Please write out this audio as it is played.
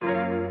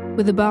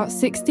With about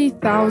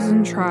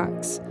 60,000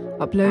 tracks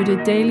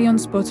uploaded daily on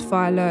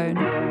Spotify alone,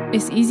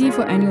 it's easy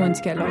for anyone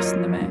to get lost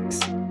in the mix.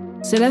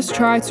 So let's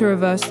try to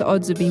reverse the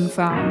odds of being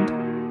found.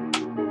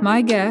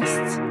 My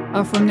guests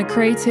are from the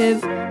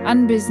creative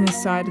and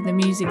business side of the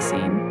music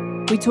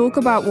scene. We talk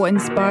about what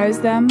inspires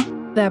them,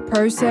 their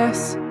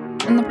process,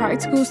 and the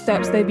practical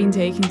steps they've been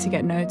taking to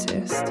get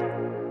noticed.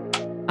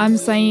 I'm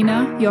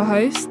Saina, your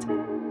host.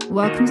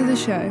 Welcome to the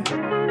show.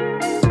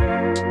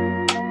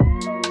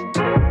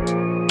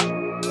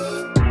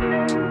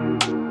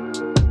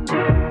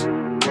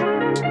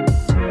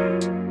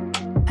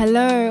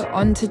 Hello,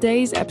 on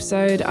today's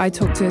episode, I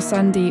talked to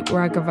Sandeep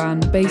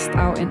Raghavan, based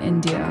out in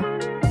India.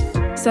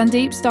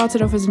 Sandeep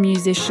started off as a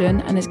musician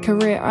and his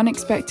career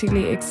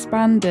unexpectedly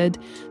expanded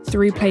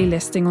through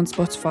playlisting on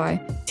Spotify,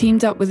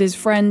 teamed up with his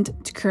friend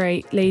to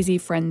create Lazy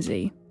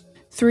Frenzy.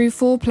 Through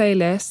 4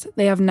 playlists,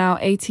 they have now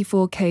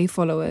 84k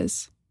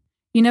followers.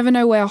 You never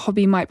know where a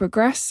hobby might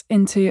progress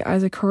into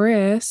as a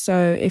career,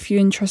 so if you're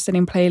interested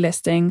in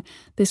playlisting,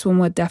 this one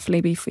would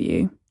definitely be for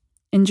you.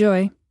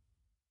 Enjoy.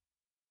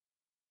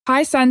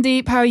 Hi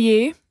Sandeep, how are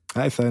you?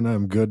 Hi Saina,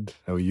 I'm good.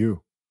 How are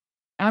you?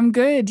 I'm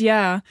good,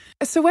 yeah.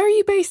 So where are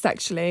you based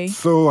actually?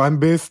 So I'm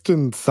based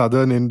in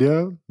southern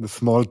India, the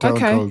small town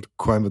called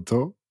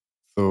Coimbatore.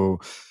 So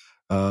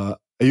I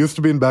used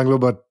to be in Bangalore,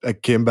 but I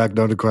came back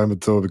down to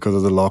Coimbatore because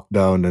of the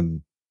lockdown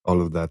and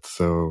all of that.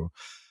 So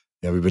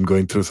yeah, we've been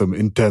going through some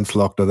intense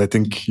lockdowns. I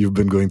think you've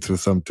been going through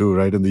some too,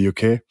 right, in the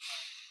UK?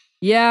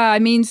 Yeah, I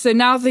mean, so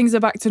now things are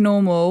back to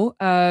normal.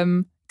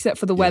 Except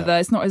for the weather.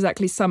 It's not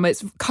exactly summer.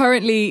 It's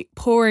currently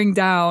pouring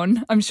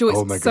down. I'm sure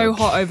it's so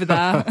hot over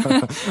there.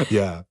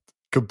 Yeah.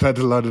 Compared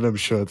to London, I'm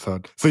sure it's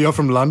hot. So you're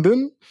from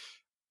London?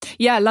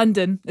 Yeah,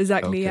 London.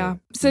 Exactly, okay. Yeah.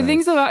 So nice.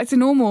 Things are back to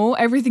normal.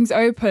 Everything's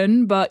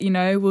open, but,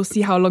 we'll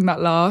see how long that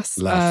lasts.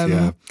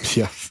 Yeah.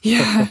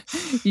 Yeah.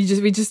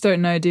 We just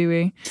don't know, do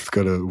we? Just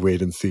got to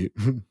wait and see.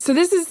 So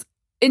this is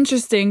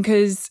interesting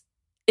because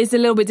it's a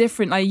little bit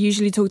different. I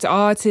usually talk to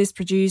artists,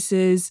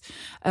 producers.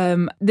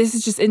 This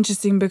is just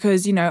interesting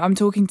because, I'm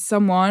talking to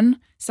someone,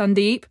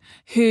 Sandeep,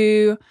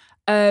 who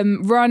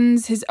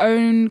runs his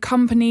own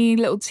company,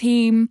 little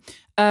team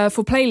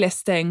for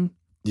playlisting.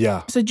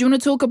 Yeah. So do you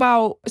want to talk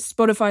about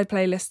Spotify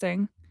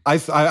playlisting?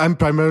 I'm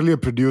primarily a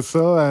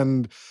producer,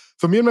 and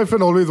so me and my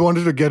friend always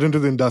wanted to get into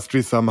the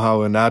industry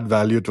somehow and add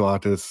value to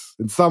artists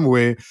in some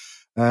way.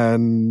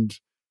 And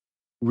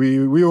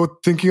we were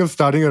thinking of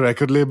starting a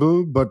record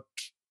label, but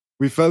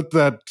we felt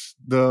that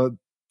the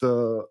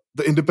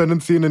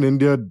independent scene in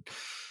India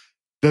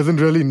doesn't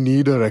really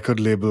need a record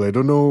label. I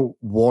don't know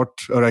what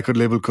a record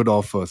label could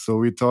offer. So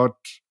we thought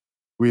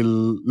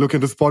we'll look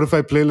into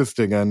Spotify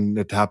playlisting, and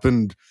it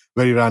happened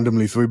very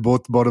randomly. So we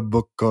both bought a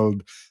book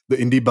called The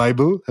Indie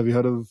Bible. Have you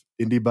heard of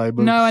Indie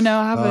Bible? No, I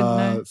haven't.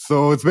 No.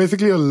 So it's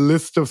basically a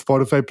list of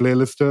Spotify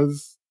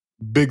playlisters,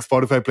 big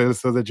Spotify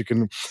playlisters that you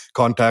can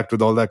contact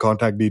with all their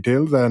contact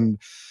details. And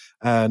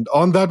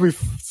on that, we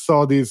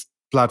saw these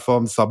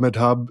platforms, Submit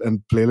Hub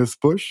and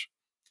Playlist Push.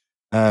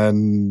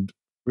 And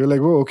we're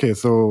like, whoa, okay,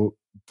 so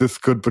this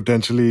could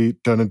potentially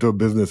turn into a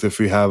business if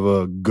we have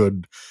a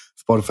good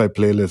Spotify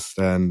playlist.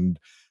 And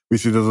we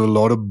see there's a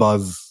lot of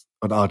buzz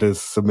on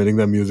artists submitting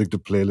their music to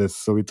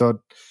playlists. So we thought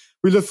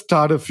we'll just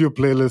start a few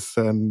playlists.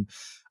 And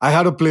I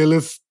had a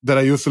playlist that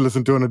I used to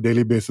listen to on a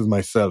daily basis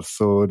myself.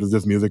 So it was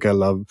just music I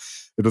love.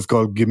 It was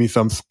called Gimme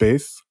Some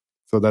Space.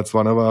 So that's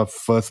one of our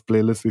first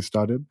playlists we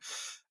started.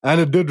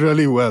 And it did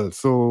really well.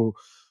 So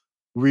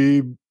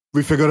we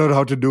figured out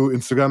how to do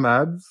Instagram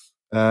ads,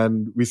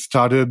 and we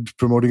started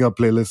promoting our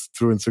playlist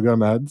through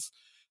Instagram ads,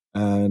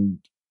 and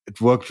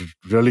it worked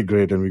really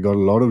great, and we got a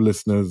lot of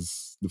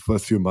listeners the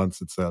first few months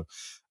itself.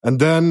 And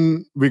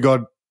then we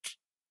got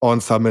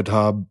on Summit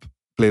Hub,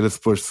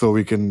 Playlist Push, so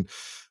we can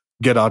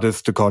get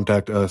artists to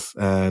contact us,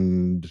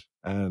 and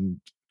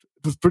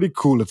it was pretty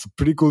cool. It's a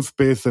pretty cool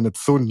space, and it's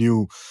so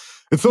new.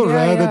 It's so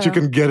rare that you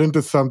can get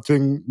into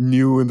something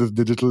new in this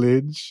digital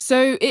age.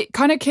 So it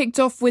kind of kicked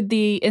off with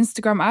the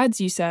Instagram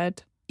ads, you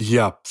said?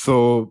 Yeah.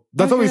 So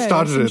that's how we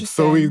started it.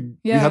 So we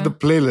had the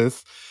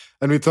playlist,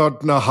 and we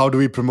thought, now how do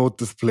we promote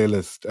this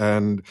playlist?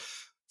 And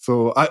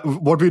so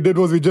what we did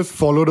was we just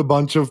followed a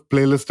bunch of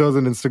playlisters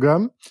on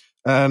Instagram,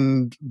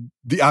 and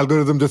the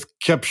algorithm just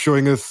kept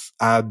showing us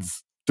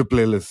ads to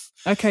playlists.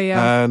 Okay,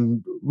 yeah.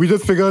 And we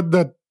just figured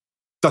that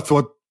that's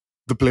what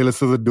the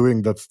playlisters are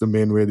doing. That's the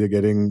main way they're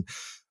getting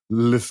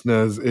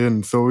listeners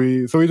in. So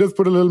we just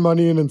put a little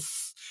money in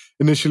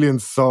initially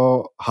and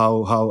saw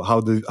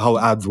how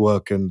ads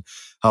work and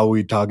how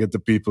we target the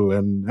people,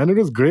 and it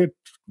was great. It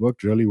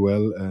worked really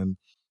well. And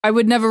I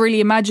would never really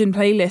imagine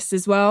playlists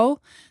as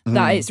well,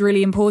 that it's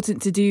really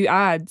important to do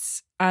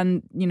ads,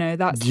 and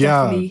that's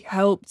definitely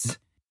helped.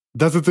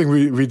 That's the thing.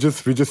 We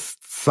just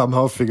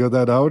somehow figured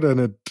that out,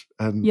 and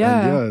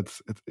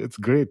it's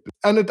great.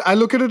 And I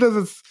look at it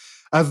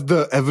as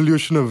the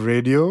evolution of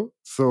radio.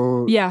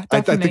 So yeah, I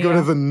think of it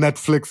as a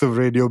Netflix of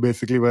radio,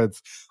 basically, where it's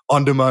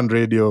on-demand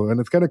radio, and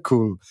it's kind of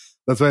cool.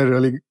 That's why I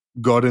really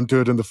got into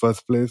it in the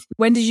first place.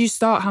 When did you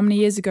start? How many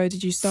years ago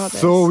did you start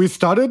this? So we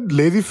started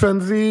Lazy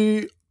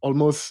Frenzy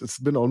it's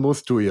been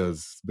almost 2 years.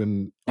 It's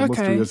been almost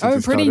 2 Okay. years since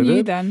we Pretty started new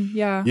it. then.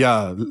 Yeah.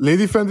 Yeah,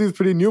 Lazy Frenzy is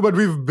pretty new, but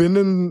we've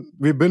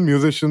been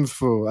musicians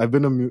I've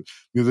been a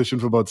musician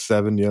for about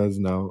 7 years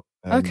now.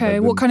 And Okay.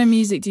 What kind of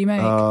music do you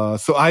make?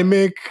 So I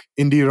make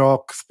indie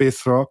rock,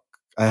 space rock.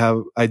 I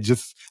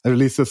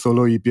released a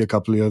solo EP a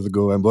couple of years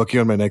ago. I'm working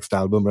on my next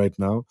album right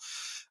now.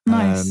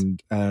 Nice.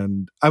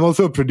 And I'm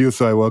also a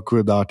producer. I work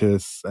with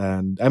artists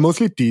and I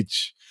mostly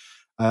teach.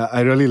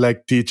 I really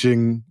like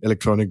teaching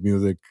electronic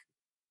music,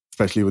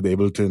 especially with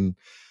Ableton.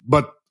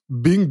 But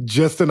being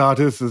just an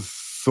artist is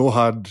so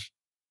hard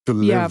to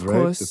live, yeah, of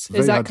right? course.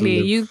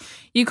 Exactly.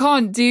 You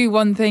can't do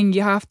one thing.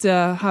 You have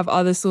to have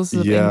other sources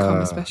of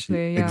income,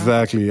 especially. Yeah.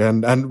 Exactly.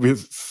 And I'm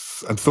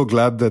so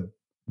glad that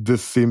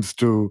this seems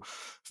to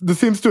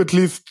at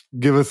least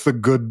give us a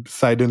good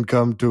side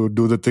income to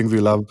do the things we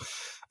love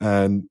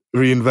and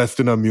reinvest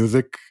in our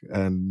music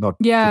and not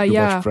put too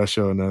much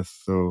pressure on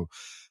us. So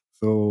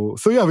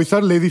yeah, we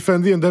started Lazy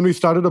Frenzy and then we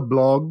started a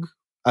blog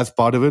as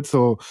part of it.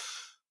 So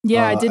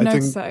yeah, I did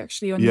notice that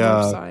actually on your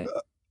website.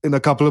 In a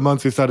couple of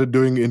months, we started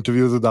doing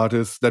interviews with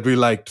artists that we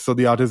liked. So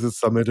the artists have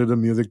submitted the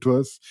music to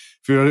us.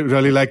 If we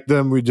really liked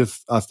them, we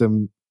just asked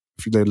them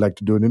if they'd like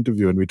to do an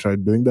interview, and we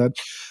tried doing that.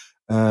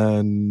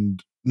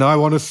 And now I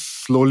want to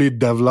slowly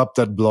develop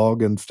that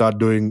blog and start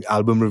doing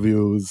album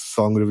reviews,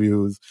 song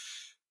reviews,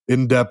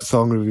 in-depth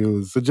song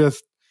reviews. So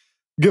just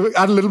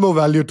add a little more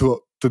value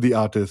to the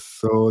artists.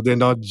 So they're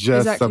not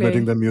just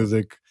submitting their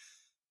music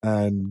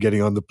and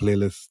getting on the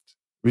playlist.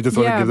 We just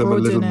want to give them a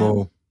little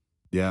more.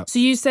 Yeah. So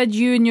you said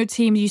you and your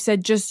team, you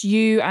said just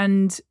you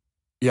and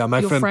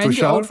my friend Tushar.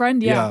 Your old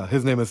friend? Yeah,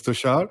 his name is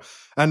Tushar.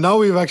 And now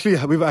we've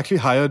actually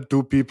hired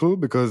 2 people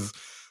because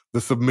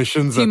the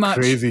submissions are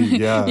crazy.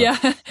 Yeah.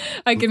 Yeah,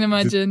 I can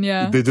imagine.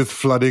 Yeah. They're just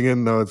flooding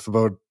in now.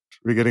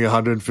 We're getting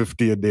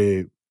 150 a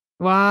day.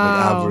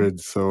 Wow.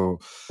 Average. So.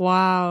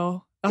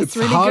 Wow. That's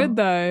really good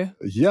though.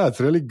 Yeah,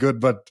 it's really good.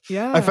 But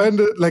I find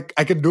it like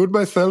I can do it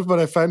myself, but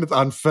I find it's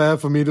unfair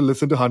for me to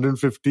listen to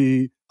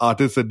 150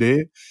 artists a day.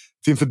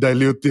 It seems to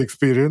dilute the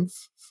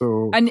experience.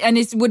 So and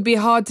it would be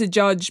hard to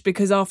judge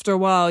because after a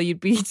while you'd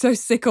be so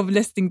sick of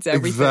listening to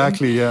everything.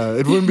 Exactly, yeah.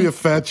 It wouldn't be a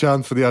fair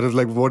chance for the artists.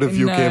 Like, what if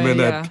you came in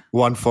at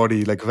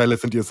 140? Like, if I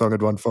listen to your song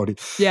at 140,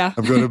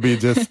 I'm going to be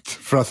just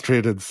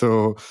frustrated.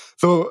 So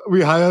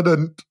we hired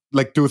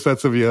 2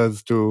 sets of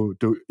ears to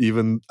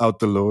even out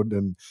the load,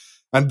 and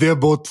they're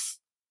both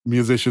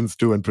musicians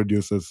too and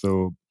producers.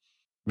 So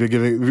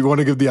we want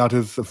to give the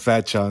artists a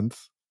fair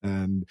chance.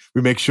 And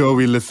we make sure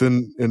we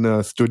listen in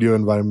a studio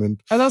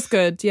environment. Oh, that's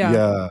good. Yeah.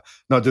 Yeah.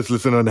 Not just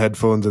listen on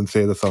headphones and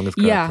say the song is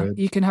crap. Yeah. Right?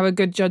 You can have a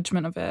good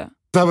judgment of it.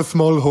 I have a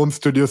small home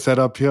studio set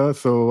up here.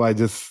 So I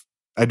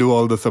do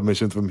all the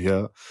submissions from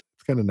here.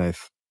 It's kind of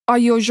nice. Are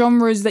your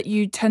genres that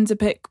you tend to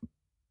pick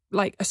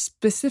like a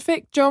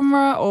specific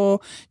genre, or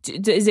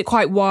is it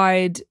quite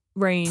wide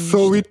range?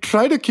 So we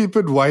try to keep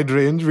it wide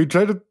range. We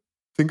try to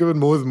think of it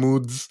more as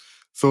moods.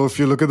 So if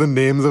you look at the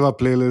names of our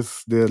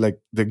playlists,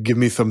 they give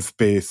me some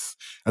space.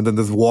 And then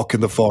there's Walk in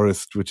the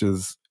Forest, which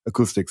is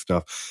acoustic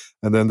stuff.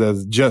 And then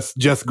there's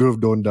Just Groove,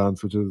 Don't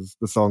Dance, which is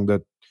the song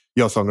that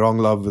your song Wrong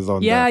Love is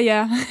on. Yeah,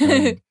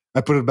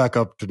 I put it back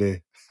up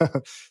today.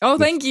 Oh,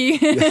 thank you.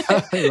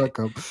 Yeah, you're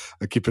welcome.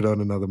 I keep it on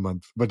another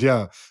month. But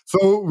yeah,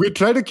 so we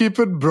try to keep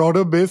it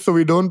broader based so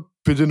we don't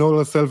pigeonhole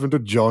ourselves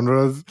into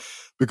genres,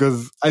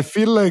 because I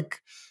feel like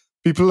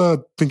people are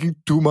thinking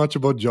too much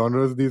about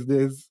genres these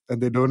days,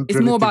 and they don't. It's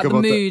really more think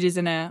about the mood,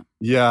 isn't it?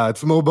 Yeah,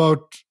 it's more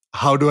about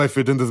how do I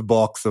fit in this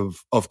box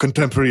of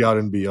contemporary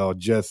R&B or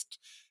just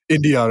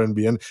indie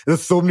R&B, and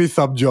there's so many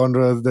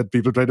subgenres that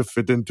people try to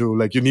fit into.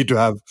 Like you need to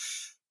have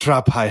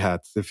trap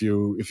hi-hats if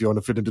you want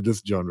to fit into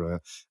this genre,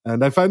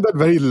 and I find that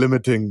very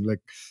limiting.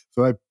 Like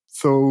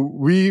so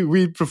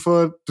we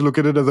prefer to look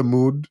at it as a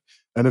mood,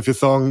 and if your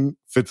song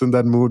fits in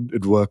that mood,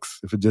 it works.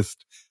 If it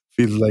just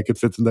feels like it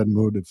fits in that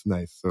mood, it's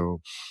nice. So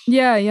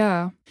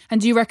yeah.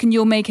 And do you reckon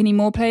you'll make any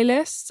more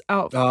playlists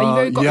out?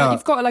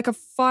 You've got like a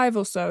 5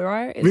 or so,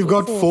 right? We've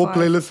got 4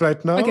 playlists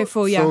right now. Okay,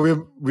 4, yeah.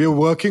 So we're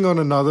working on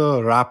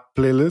another rap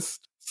playlist.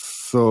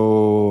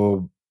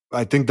 So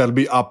I think that'll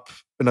be up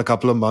in a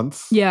couple of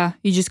months. Yeah,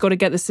 you just got to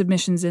get the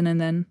submissions in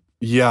and then.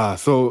 Yeah,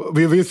 so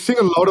we're seeing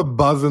a lot of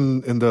buzz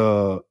in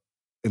the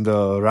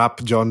rap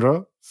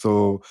genre.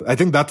 So I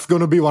think that's going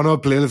to be one of our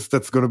playlists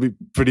that's going to be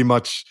pretty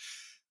much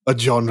a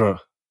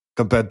genre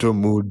compared to a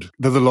mood.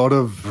 There's a lot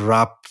of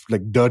rap,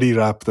 like dirty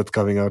rap that's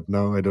coming out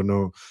now. I don't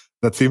know.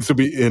 That seems to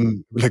be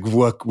in like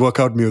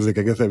workout music.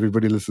 I guess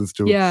everybody listens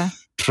to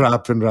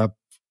trap and rap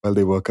while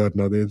they work out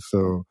nowadays.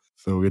 So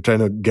we're trying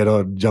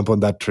to jump on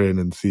that train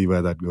and see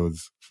where that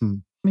goes.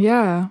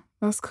 Yeah,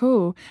 that's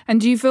cool.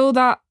 And do you feel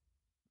that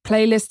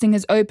playlisting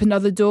has opened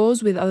other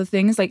doors with other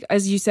things? Like,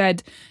 as you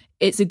said,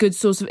 it's a good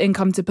source of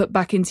income to put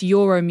back into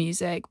your own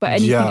music. But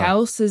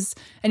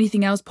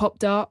anything else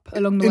popped up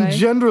along the way?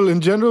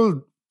 In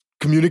general,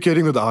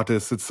 communicating with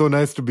artists. It's so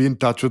nice to be in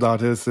touch with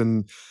artists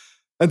and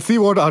see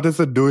what artists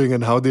are doing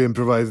and how they're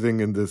improvising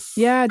in this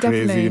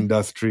crazy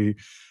industry.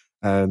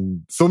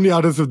 And so many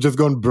artists have just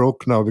gone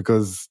broke now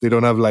because they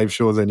don't have live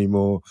shows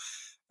anymore.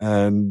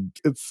 And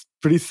it's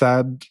pretty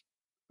sad.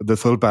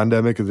 This whole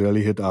pandemic has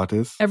really hit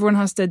artists. Everyone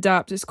has to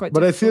adapt. It's quite But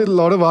difficult. I see a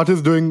lot of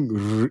artists doing,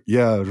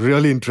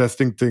 really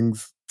interesting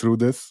things through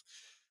this.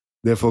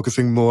 They're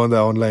focusing more on their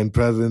online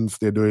presence.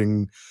 They're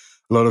doing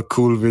a lot of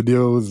cool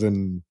videos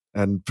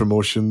and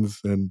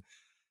promotions. And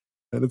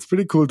it's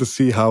pretty cool to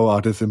see how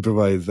artists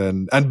improvise.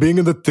 And being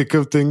in the thick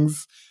of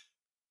things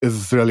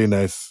is really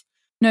nice.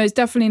 No, it's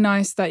definitely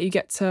nice that you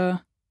get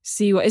to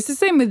see what... It's the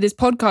same with this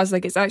podcast.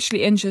 Like, it's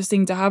actually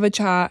interesting to have a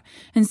chat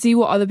and see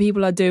what other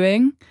people are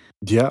doing.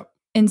 Yeah.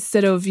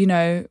 Instead of,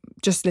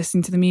 just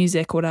listening to the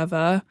music or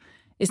whatever.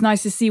 It's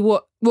nice to see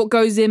what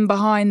goes in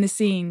behind the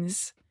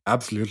scenes.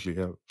 Absolutely,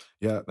 yeah.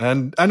 Yeah.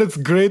 And it's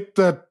great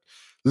that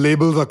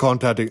labels are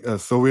contacting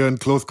us. So we're in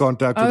close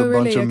contact with a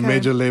bunch of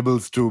major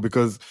labels too,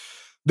 because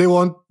they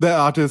want their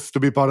artists to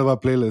be part of our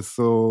playlist.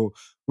 So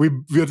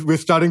we're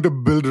starting to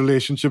build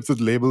relationships with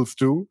labels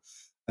too.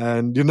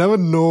 And you never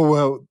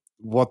know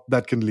what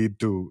that can lead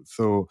to.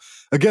 So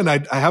again, I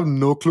have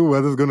no clue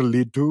where this is going to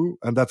lead to,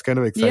 and that's kind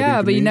of exciting.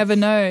 Yeah, but you never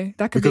know.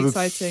 That could be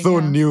exciting. It's so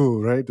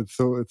new, right? It's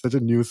such a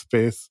new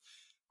space.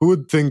 Who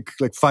would think,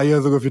 like 5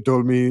 years ago, if you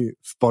told me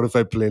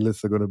Spotify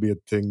playlists are going to be a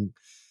thing,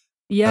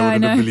 yeah, I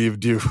wouldn't have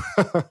believed you.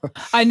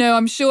 I know.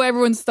 I'm sure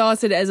everyone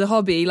started it as a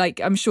hobby.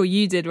 Like, I'm sure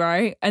you did,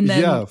 right? And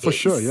then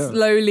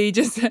slowly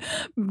just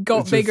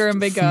got bigger and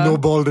bigger.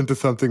 Snowballed into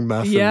something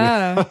massive.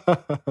 Yeah.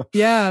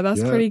 Yeah,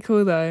 that's pretty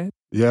cool though.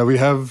 Yeah, we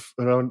have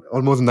around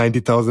almost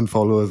 90,000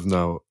 followers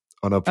now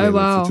on our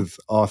playlist, which is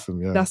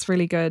awesome. Yeah, that's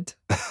really good.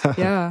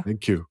 Yeah.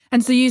 Thank you.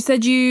 And so you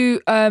said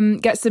you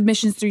get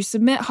submissions through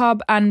Submit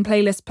Hub and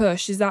Playlist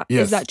Push. Is that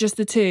just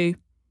the two?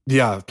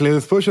 Yeah,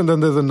 Playlist Push, and then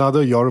there's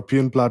another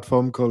European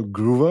platform called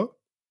Groover.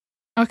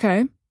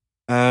 Okay.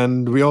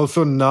 And we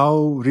also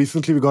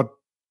recently we got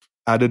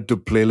added to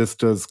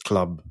Playlisters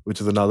Club, which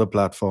is another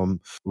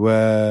platform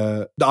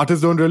where the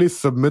artists don't really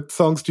submit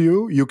songs to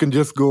you. You can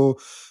just go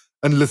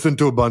and listen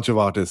to a bunch of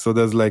artists. So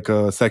there's like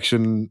a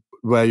section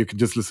where you can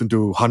just listen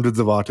to hundreds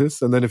of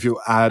artists. And then if you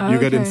add, you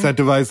get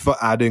incentivized for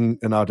adding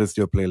an artist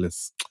to your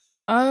playlist.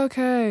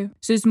 Okay.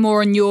 So it's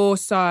more on your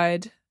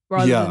side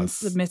rather than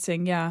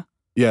submitting. Yeah.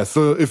 Yeah.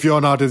 So if you're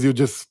an artist, you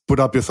just put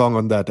up your song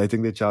on that. I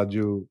think they charge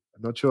you,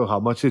 I'm not sure how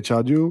much they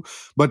charge you,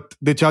 but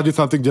they charge you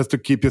something just to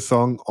keep your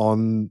song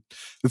on.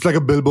 It's like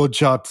a Billboard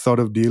chart sort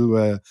of deal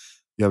where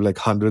you have like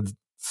 100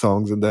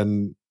 songs and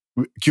then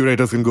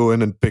curators can go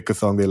in and pick a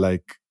song they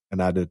like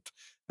and add it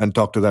and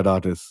talk to that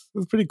artist.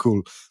 It's pretty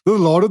cool. There's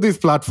a lot of these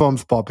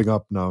platforms popping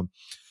up now.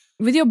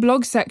 With your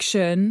blog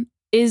section,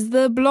 is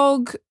the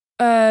blog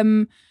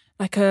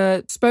like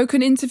a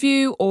spoken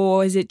interview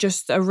or is it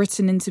just a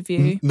written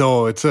interview?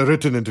 No, it's a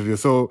written interview.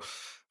 So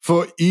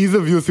for ease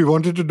of use, we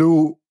wanted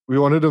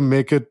to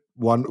make it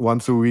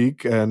once a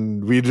week,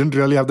 and we didn't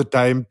really have the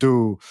time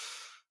to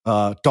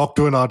talk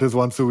to an artist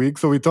once a week.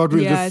 So we thought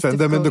we'd just send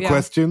them in the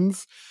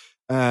questions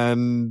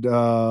and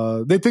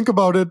they think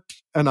about it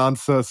and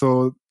answer.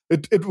 So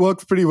it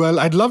works pretty well.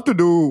 I'd love to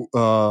do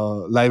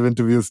live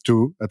interviews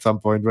too at some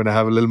point when I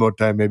have a little more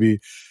time. Maybe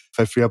if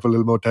I free up a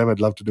little more time, I'd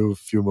love to do a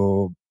few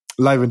more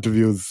live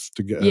interviews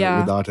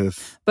with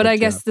artists. But I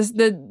guess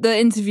the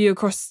interview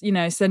across,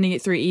 sending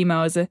it through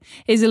email is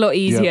a lot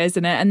easier,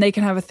 isn't it? And they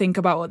can have a think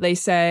about what they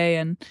say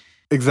and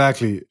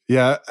exactly.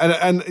 Yeah.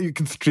 And you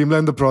can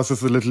streamline the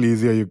process a little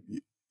easier.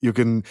 You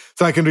can,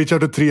 so I can reach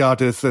out to 3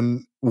 artists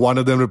and one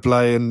of them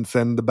reply and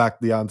send back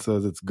the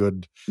answers. It's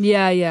good.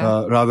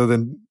 Yeah. Rather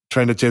than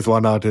trying to chase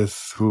one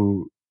artist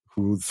who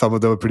some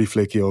of them are pretty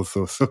flaky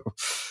also.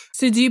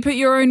 So do you put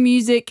your own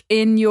music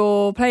in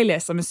your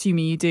playlist? I'm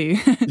assuming you do.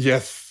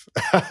 Yes.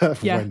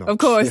 Yeah, of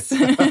course.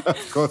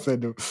 Of course I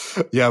do.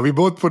 Yeah, we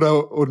both put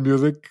our own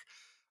music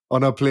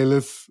on our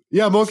playlists.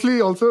 Yeah,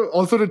 mostly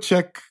also to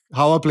check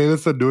how our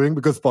playlists are doing,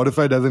 because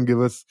Spotify doesn't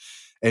give us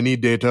any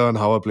data on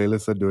how our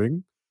playlists are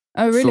doing.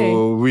 Oh, really?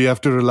 So we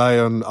have to rely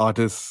on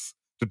artists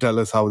to tell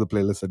us how the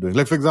playlists are doing.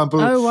 Like, for example,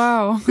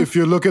 if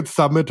you look at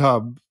Submit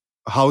Hub,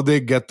 how they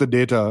get the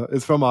data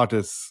is from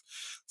artists.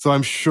 So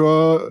I'm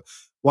sure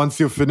once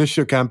you finish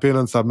your campaign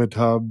on Submit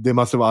Hub, they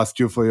must have asked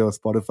you for your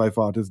Spotify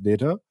for Artists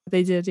data.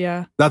 They did,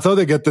 yeah. That's how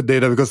they get the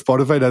data, because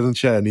Spotify doesn't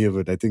share any of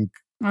it. I think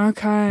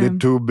they're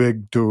too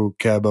big to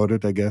care about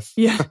it, I guess.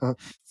 Yeah.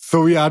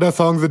 So we add our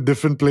songs at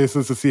different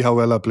places to see how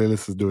well our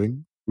playlist is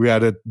doing. We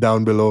add it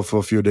down below for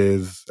a few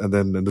days and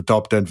then in the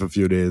top 10 for a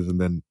few days. And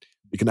then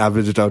you can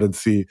average it out and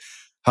see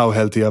how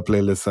healthy our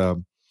playlists are.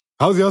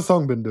 How's your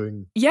song been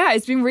doing? Yeah,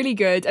 it's been really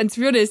good. And to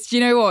be honest, you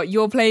know what?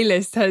 Your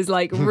playlist has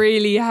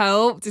really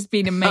helped. It's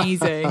been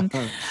amazing.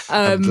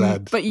 I'm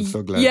glad. I'm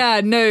so glad.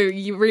 Yeah, no,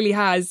 it really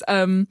has.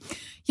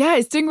 Yeah,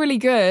 it's doing really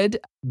good.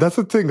 That's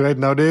the thing, right?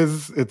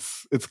 Nowadays,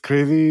 it's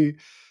crazy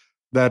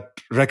that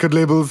record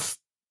labels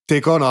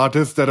take on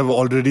artists that have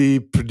already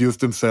produced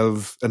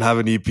themselves and have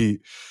an EP.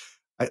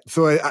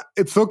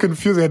 It's so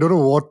confusing. I don't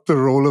know what the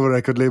role of a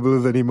record label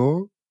is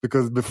anymore,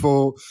 because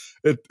before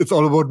it's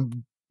all about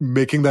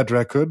making that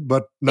record,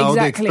 but now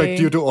they expect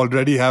you to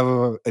already have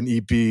an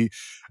EP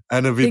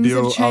and a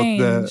video out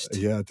there.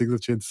 Yeah, things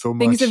have changed so much.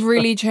 Things have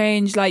really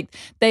changed. Like,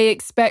 they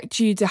expect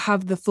you to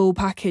have the full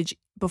package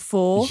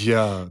before.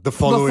 Yeah, the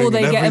following before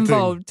they and get everything.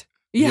 involved.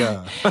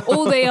 Yeah.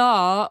 all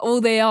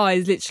they are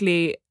is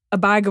literally a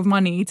bag of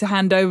money to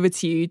hand over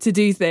to you to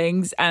do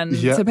things and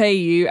to pay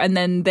you, and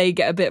then they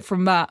get a bit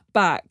from that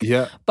back.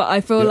 Yeah. But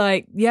I feel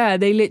like,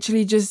 they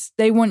literally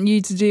they want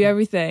you to do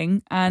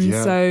everything. And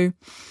so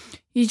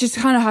you just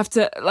kind of have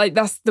to, like,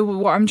 that's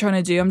what I'm trying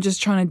to do. I'm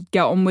just trying to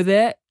get on with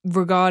it,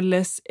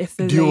 regardless if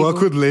there's Do you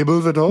work with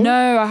labels at all?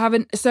 No, I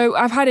haven't. So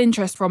I've had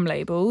interest from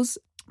labels,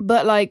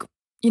 but like,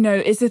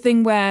 it's a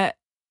thing where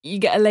you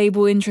get a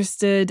label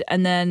interested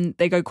and then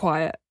they go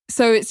quiet.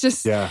 So it's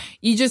just,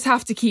 you just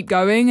have to keep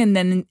going. And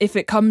then if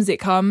it comes, it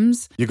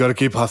comes. You got to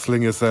keep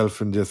hustling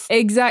yourself and just...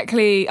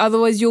 Exactly.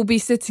 Otherwise, you'll be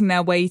sitting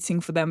there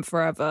waiting for them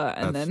forever.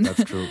 And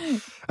That's true.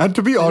 And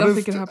to be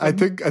honest, I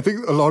think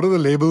a lot of the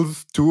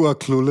labels too are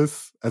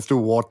clueless as to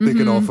what they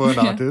can offer an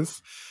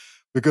artist.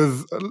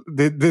 Because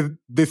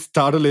they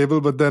start a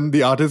label, but then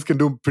the artists can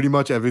do pretty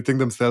much everything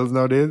themselves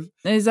nowadays.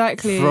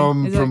 Exactly.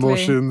 From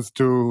promotions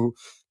to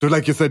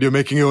like you said, you're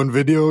making your own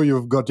video,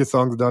 you've got your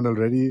songs done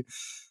already.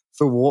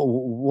 So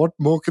what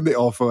more can they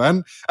offer?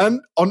 And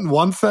on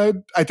one side,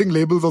 I think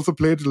labels also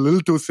play it a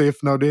little too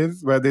safe nowadays,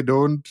 where they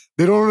don't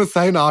want to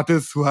sign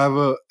artists who have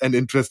an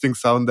interesting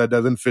sound that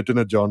doesn't fit in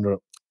a genre.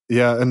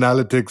 Yeah,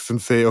 analytics and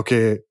say,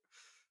 okay,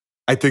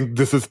 I think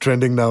this is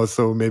trending now,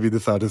 so maybe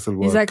this artist will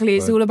work. Exactly.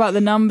 It's all about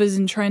the numbers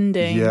and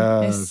trending.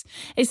 Yeah.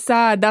 It's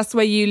sad. That's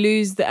where you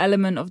lose the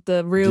element of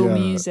the real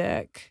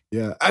music.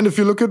 Yeah. And if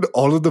you look at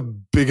all of the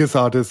biggest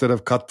artists that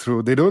have cut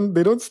through, they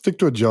don't stick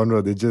to a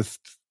genre. They just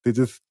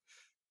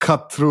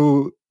cut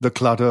through the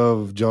clutter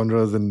of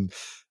genres and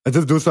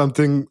just do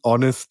something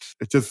honest.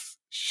 It just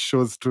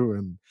shows through.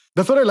 And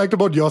that's what I liked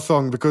about your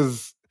song,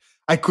 because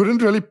I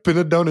couldn't really pin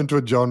it down into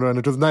a genre, and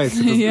it was nice.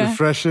 It was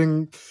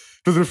refreshing.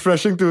 It was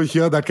refreshing to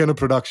hear that kind of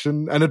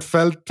production, and it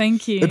felt...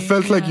 Thank you. It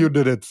felt like you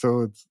did it,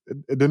 so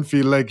it didn't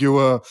feel like you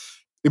were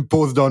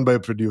imposed on by a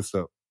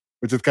producer,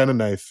 which is kind of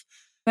nice.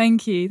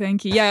 Thank you.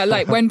 Yeah,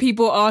 like when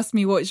people ask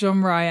me what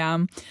genre I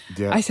am,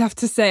 I have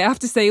to say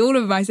all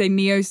of them. I say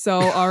neo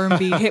soul,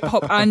 R&B, hip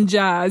hop, and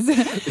jazz.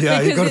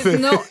 Yeah, because it's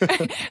not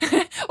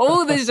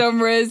all the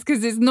genres,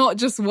 because it's not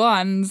just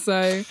one.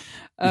 So.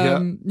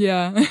 I'm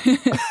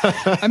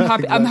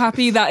happy. I'm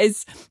happy that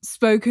is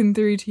spoken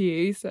through to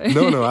you. So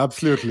no,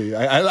 absolutely.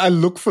 I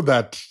look for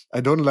that.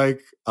 I don't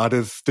like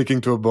artists sticking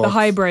to a box. The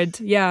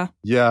hybrid, yeah.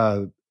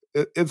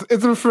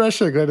 It's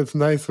refreshing, right? It's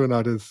nice when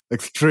artists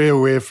stray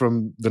away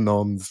from the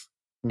norms.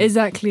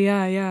 Exactly,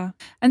 yeah.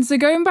 And so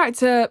going back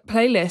to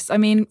playlists, I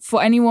mean,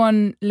 for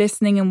anyone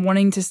listening and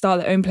wanting to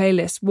start their own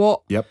playlist,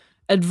 what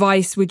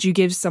advice would you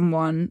give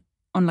someone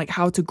on like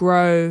how to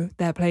grow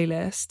their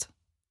playlist?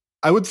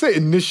 I would say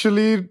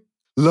initially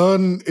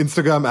learn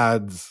Instagram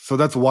ads. So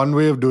that's one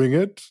way of doing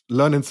it.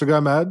 Learn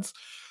Instagram ads.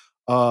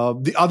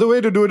 The other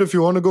way to do it, if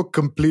you want to go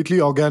completely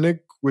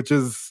organic, which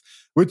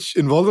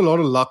involves a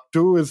lot of luck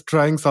too, is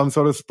trying some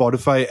sort of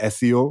Spotify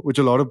SEO, which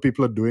a lot of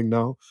people are doing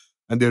now.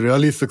 And they're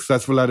really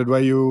successful at it,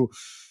 where you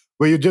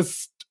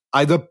just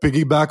either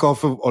piggyback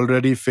off of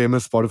already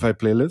famous Spotify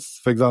playlists.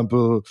 For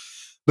example,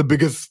 the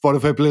biggest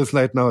Spotify playlist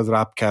right now is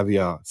Rap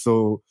Caviar.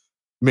 So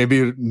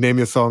maybe name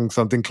your song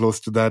something close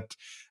to that,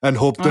 and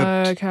hope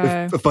that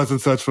if a person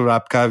searches for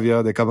Rap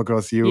Caviar, they come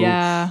across you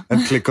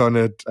and click on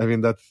it. I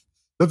mean, that's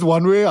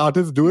one way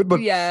artists do it. But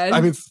I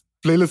mean,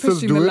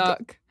 playlists do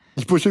it.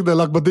 Pushing their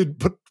luck. But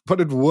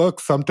it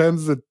works.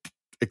 Sometimes it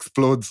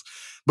explodes.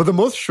 But the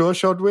most sure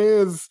shot way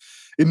is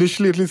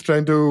initially at least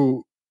trying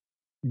to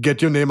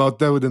get your name out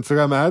there with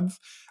Instagram ads.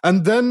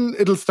 And then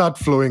it'll start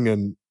flowing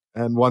in.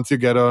 And once you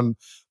get on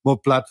more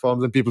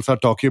platforms and people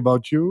start talking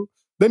about you,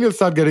 then you'll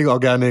start getting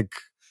organic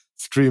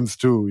streams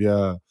too.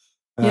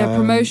 Yeah,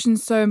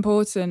 promotion's so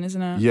important,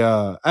 isn't it?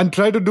 Yeah, and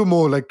try to do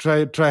more. Like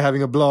try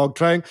having a blog.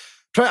 Try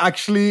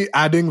actually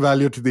adding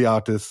value to the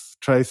artist.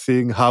 Try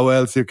seeing how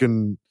else you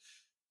can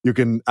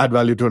add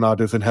value to an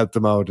artist and help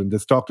them out, and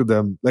just talk to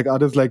them. Like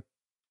artists like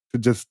to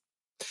just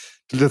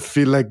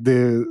feel like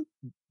they've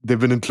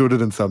been included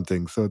in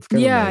something. So it's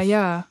kind of nice.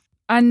 Yeah.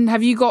 And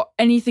have you got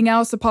anything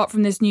else apart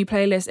from this new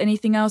playlist?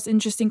 Anything else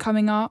interesting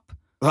coming up?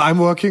 I'm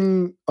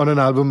working on an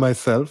album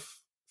myself.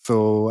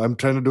 So I'm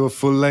trying to do a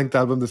full-length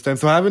album this time.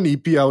 So I have an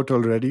EP out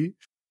already.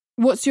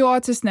 What's your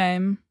artist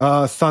name?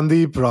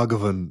 Sandeep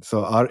Raghavan.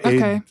 So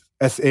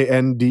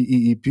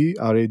SANDEEP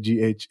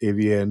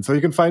RAGHAVAN. So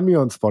you can find me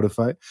on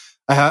Spotify.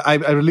 I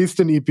released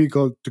an EP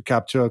called To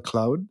Capture a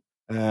Cloud.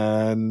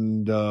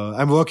 And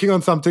I'm working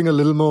on something a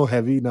little more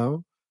heavy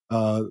now.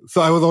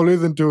 So I was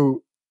always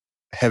into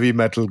heavy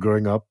metal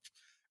growing up.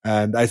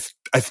 And I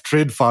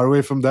strayed far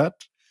away from that.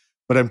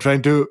 But I'm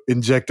trying to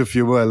inject a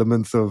few more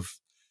elements of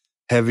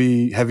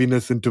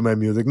heaviness into my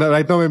music. Now,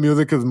 right now, my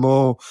music is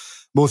more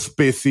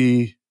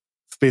spacey,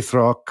 space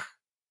rock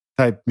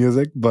type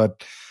music,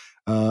 but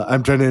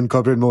I'm trying to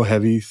incorporate more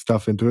heavy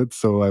stuff into it.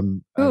 So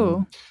I'm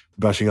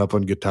brushing up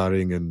on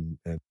guitaring and.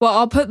 Well,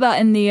 I'll put that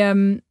in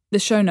the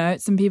show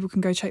notes, and people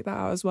can go check that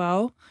out as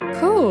well.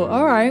 Cool.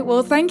 All right.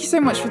 Well, thank you so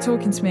much for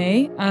talking to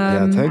me.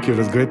 Yeah, thank you. It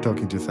was great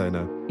talking to you,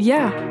 Saina.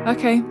 Yeah.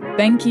 Okay.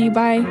 Thank you.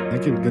 Bye.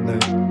 Thank you. Good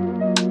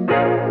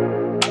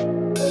night.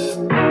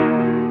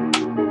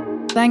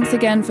 Thanks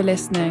again for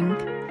listening.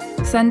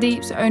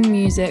 Sandeep's own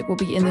music will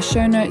be in the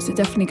show notes, so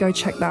definitely go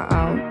check that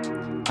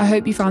out. I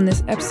hope you found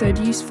this episode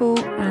useful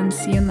and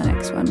see you in the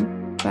next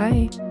one.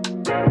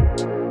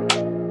 Bye.